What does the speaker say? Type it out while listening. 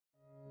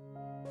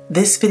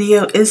This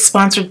video is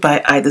sponsored by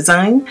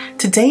iDesign.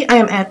 Today I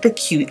am at the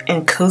cute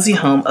and cozy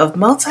home of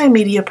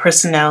multimedia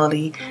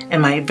personality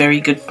and my very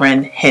good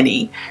friend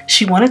Henny.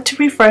 She wanted to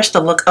refresh the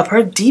look of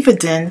her diva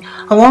den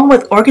along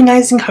with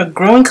organizing her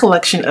growing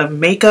collection of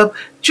makeup,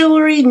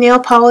 jewelry, nail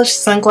polish,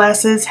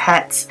 sunglasses,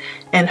 hats,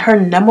 and her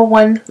number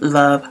one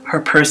love,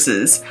 her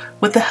purses,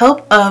 with the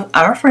help of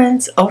our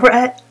friends over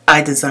at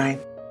iDesign.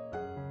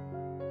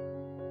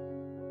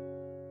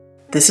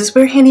 This is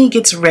where Henny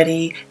gets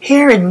ready.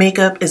 Hair and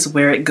makeup is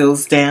where it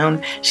goes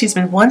down. She's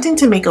been wanting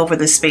to make over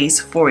this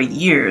space for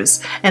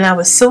years, and I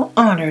was so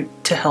honored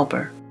to help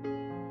her.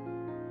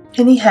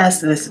 Henny has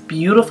this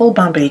beautiful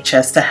Bombay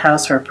chest to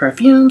house her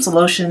perfumes,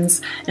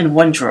 lotions in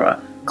one drawer,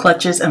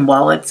 clutches and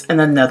wallets in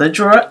another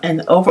drawer,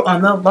 and over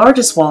on the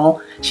largest wall,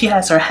 she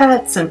has her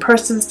hats and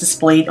purses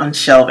displayed on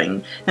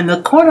shelving. In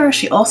the corner,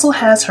 she also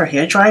has her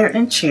hairdryer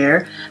and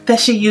chair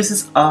that she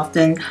uses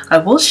often. I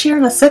will share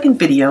in a second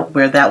video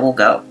where that will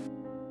go.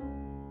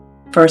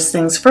 First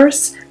things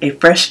first, a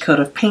fresh coat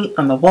of paint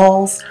on the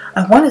walls.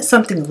 I wanted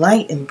something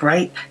light and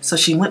bright, so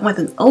she went with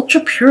an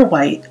ultra pure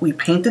white. We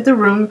painted the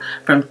room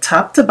from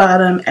top to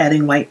bottom.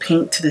 Adding white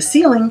paint to the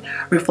ceiling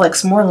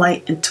reflects more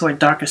light into a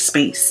darker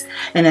space.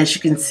 And as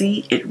you can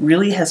see, it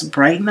really has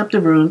brightened up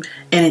the room,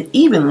 and it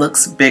even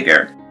looks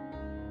bigger.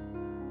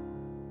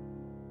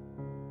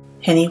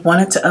 Henny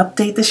wanted to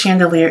update the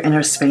chandelier in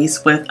her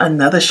space with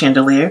another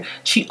chandelier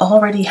she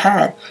already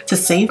had. To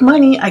save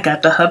money, I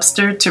got the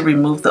hubster to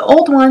remove the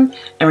old one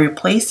and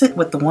replace it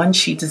with the one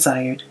she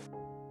desired.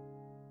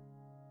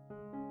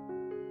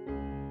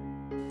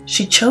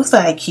 She chose the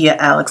Ikea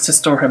Alex to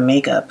store her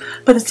makeup,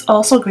 but it's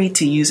also great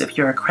to use if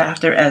you're a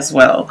crafter as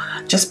well.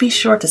 Just be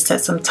sure to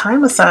set some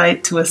time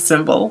aside to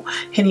assemble.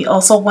 Henny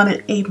also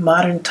wanted a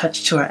modern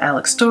touch to her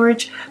Alex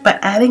storage by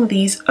adding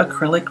these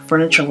acrylic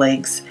furniture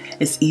legs.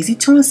 It's easy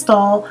to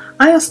install.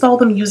 I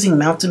installed them using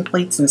mounting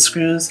plates and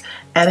screws.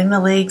 Adding the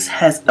legs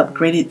has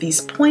upgraded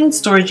these plain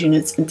storage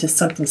units into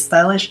something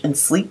stylish and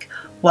sleek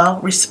while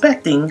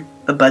respecting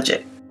the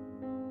budget.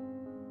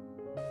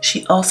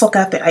 She also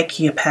got the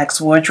Ikea Pax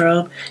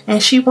wardrobe,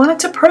 and she wanted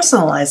to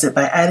personalize it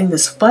by adding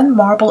this fun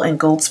marble and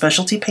gold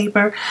specialty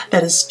paper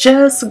that is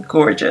just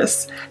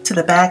gorgeous. To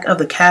the back of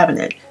the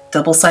cabinet,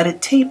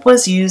 double-sided tape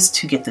was used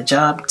to get the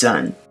job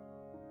done.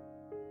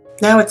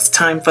 Now it's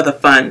time for the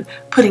fun,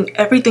 putting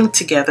everything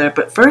together,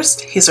 but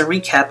first, here's a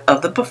recap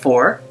of the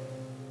before.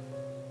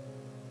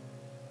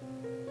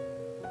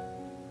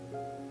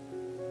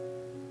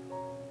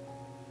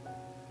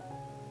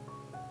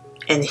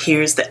 And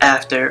here's the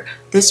after.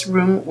 This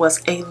room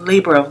was a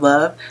labor of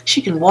love.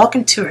 She can walk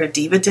into her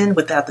diva den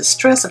without the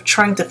stress of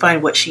trying to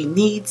find what she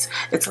needs.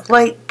 It's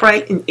light,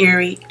 bright, and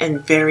airy,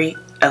 and very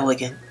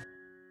elegant.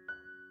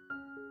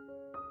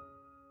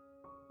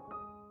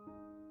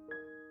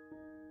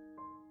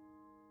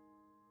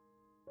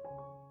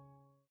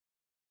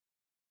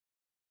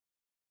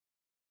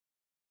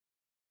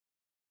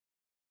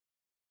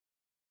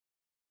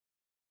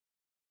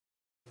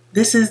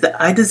 This is the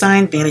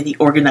iDesign Vanity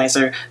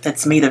Organizer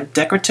that's made of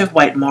decorative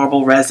white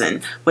marble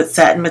resin with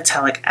satin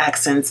metallic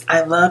accents.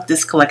 I love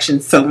this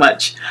collection so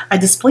much. I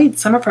displayed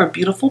some of her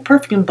beautiful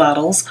perfume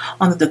bottles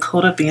on the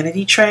Dakota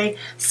vanity tray.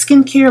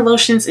 Skincare,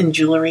 lotions, and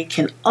jewelry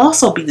can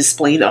also be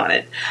displayed on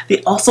it.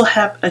 They also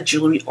have a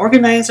jewelry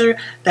organizer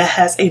that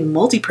has a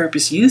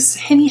multi-purpose use.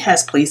 Henny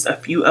has placed a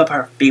few of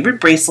her favorite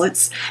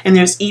bracelets, and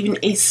there's even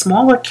a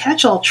smaller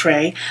catch-all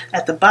tray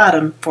at the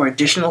bottom for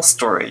additional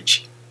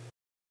storage.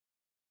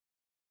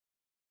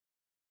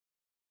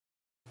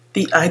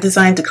 The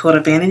iDesign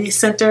Dakota Vanity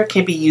Center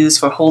can be used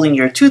for holding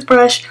your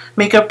toothbrush,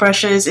 makeup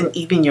brushes, and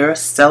even your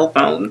cell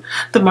phone.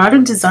 The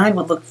modern design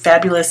would look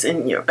fabulous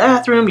in your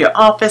bathroom, your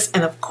office,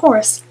 and of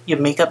course, your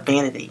makeup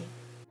vanity.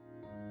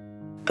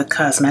 The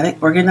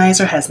Cosmetic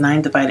Organizer has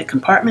 9 divided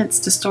compartments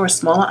to store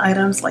smaller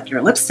items like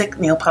your lipstick,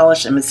 nail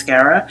polish, and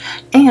mascara,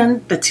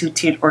 and the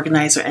 2-tiered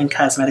organizer and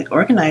Cosmetic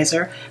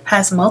Organizer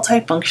has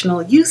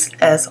multifunctional use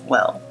as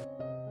well.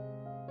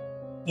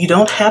 You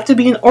don't have to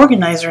be an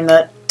organizer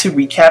nut to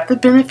recap the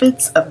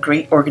benefits of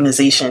great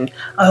organization.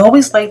 I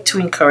always like to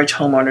encourage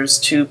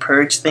homeowners to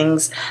purge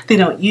things they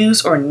don't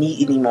use or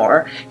need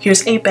anymore.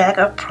 Here's a bag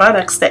of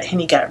products that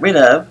Henny got rid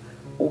of.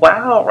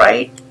 Wow,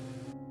 right?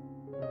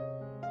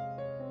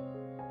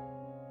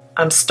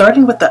 I'm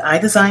starting with the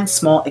iDesign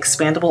Small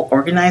Expandable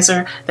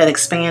Organizer that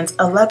expands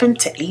 11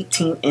 to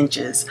 18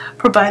 inches,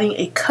 providing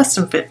a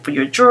custom fit for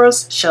your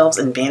drawers, shelves,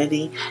 and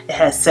vanity. It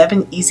has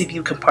 7 easy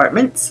view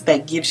compartments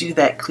that gives you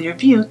that clear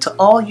view to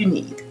all you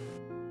need.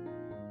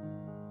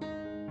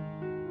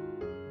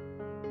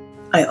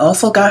 I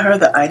also got her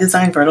the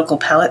iDesign Vertical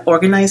Palette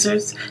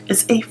Organizers.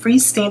 It's a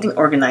freestanding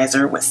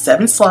organizer with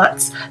 7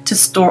 slots to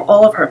store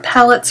all of her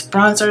palettes,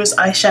 bronzers,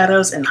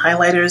 eyeshadows, and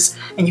highlighters,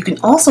 and you can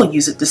also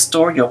use it to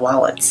store your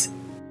wallets.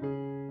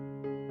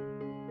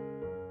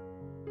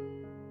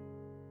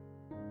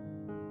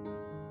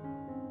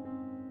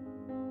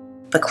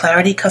 The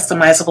Clarity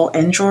Customizable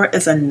End Drawer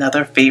is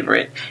another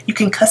favorite. You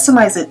can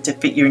customize it to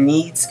fit your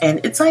needs, and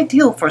it's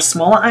ideal for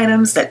smaller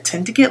items that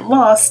tend to get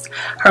lost.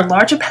 Her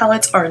larger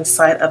palettes are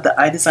inside of the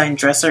iDesign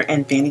dresser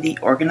and vanity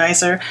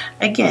organizer,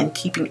 again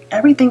keeping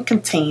everything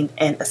contained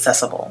and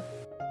accessible.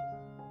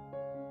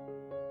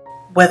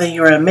 Whether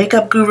you're a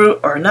makeup guru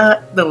or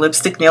not, the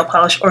lipstick nail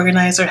polish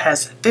organizer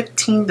has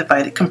 15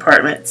 divided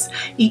compartments.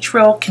 Each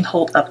row can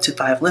hold up to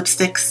 5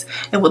 lipsticks.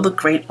 It would look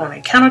great on a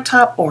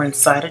countertop or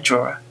inside a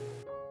drawer.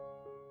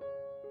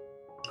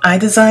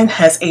 iDesign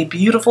has a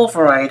beautiful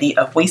variety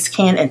of waste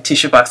can and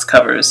tissue box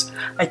covers.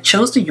 I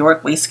chose the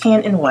York waste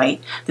can in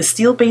white. The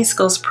steel base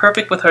goes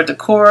perfect with her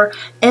decor,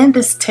 and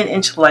this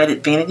 10-inch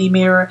lighted vanity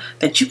mirror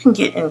that you can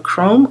get in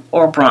chrome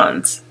or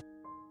bronze.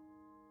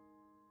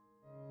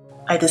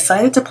 I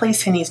decided to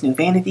place Henny's new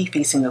vanity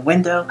facing the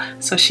window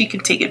so she can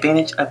take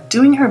advantage of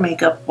doing her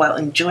makeup while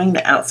enjoying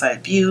the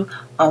outside view,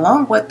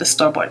 along with the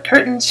store-bought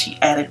curtains she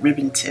added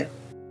ribbon to.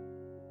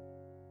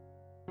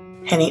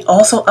 Henny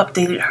also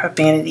updated her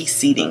vanity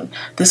seating.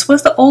 This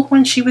was the old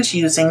one she was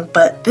using,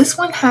 but this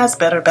one has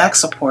better back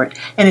support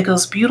and it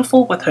goes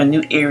beautiful with her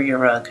new area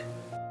rug.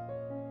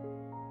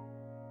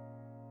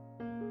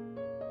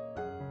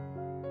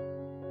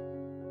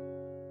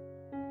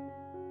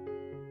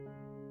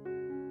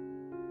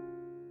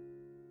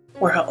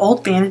 Where her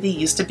old vanity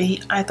used to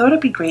be, I thought it'd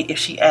be great if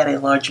she added a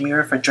large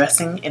mirror for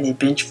dressing and a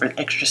bench for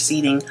extra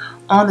seating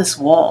on this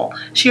wall.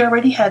 She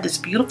already had this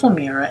beautiful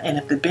mirror, and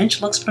if the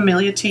bench looks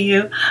familiar to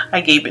you,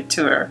 I gave it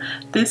to her.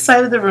 This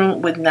side of the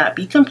room would not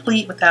be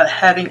complete without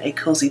having a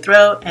cozy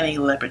throw and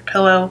a leopard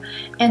pillow,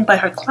 and by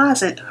her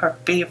closet, her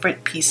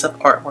favorite piece of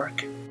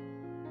artwork.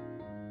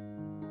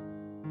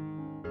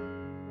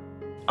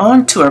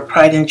 On to her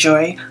pride and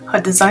joy, her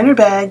designer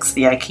bags,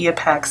 the Ikea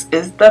packs,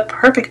 is the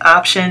perfect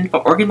option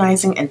for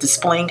organizing and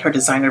displaying her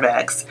designer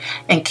bags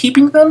and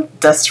keeping them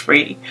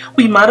dust-free.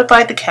 We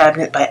modified the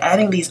cabinet by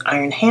adding these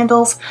iron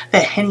handles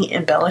that Henny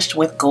embellished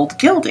with gold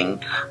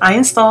gilding. I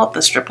installed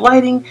the strip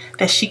lighting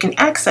that she can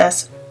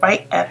access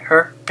right at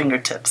her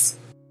fingertips.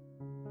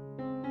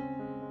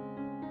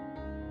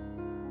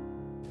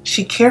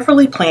 She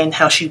carefully planned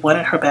how she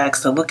wanted her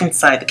bags to look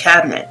inside the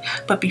cabinet,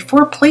 but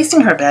before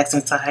placing her bags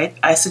inside,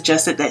 I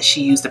suggested that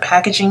she use the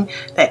packaging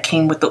that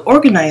came with the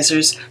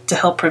organizers to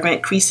help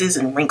prevent creases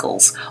and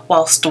wrinkles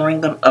while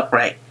storing them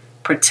upright.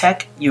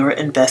 Protect your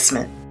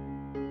investment.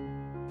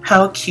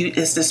 How cute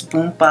is this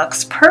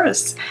boombox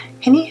purse?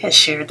 Henny has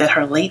shared that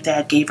her late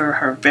dad gave her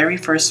her very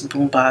first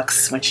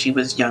boombox when she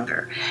was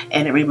younger,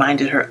 and it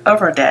reminded her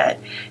of her dad.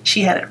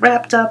 She had it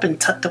wrapped up and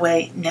tucked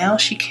away. Now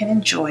she can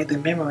enjoy the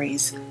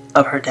memories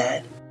of her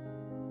dad.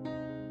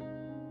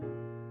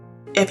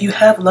 If you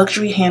have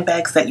luxury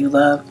handbags that you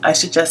love, I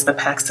suggest the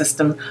pack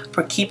system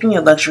for keeping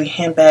your luxury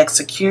handbags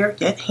secure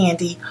yet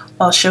handy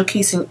while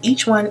showcasing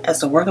each one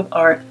as a work of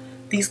art.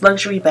 These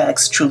luxury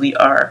bags truly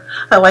are.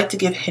 I'd like to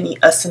give Henny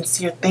a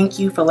sincere thank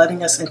you for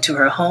letting us into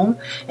her home,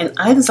 and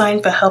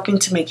iDesign for helping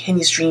to make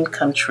Henny's dream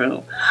come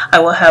true. I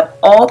will have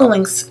all the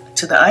links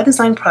to the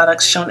iDesign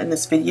products shown in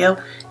this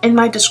video in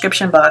my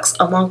description box,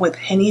 along with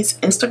Henny's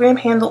Instagram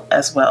handle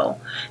as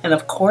well. And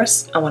of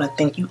course, I want to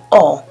thank you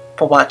all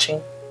for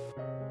watching.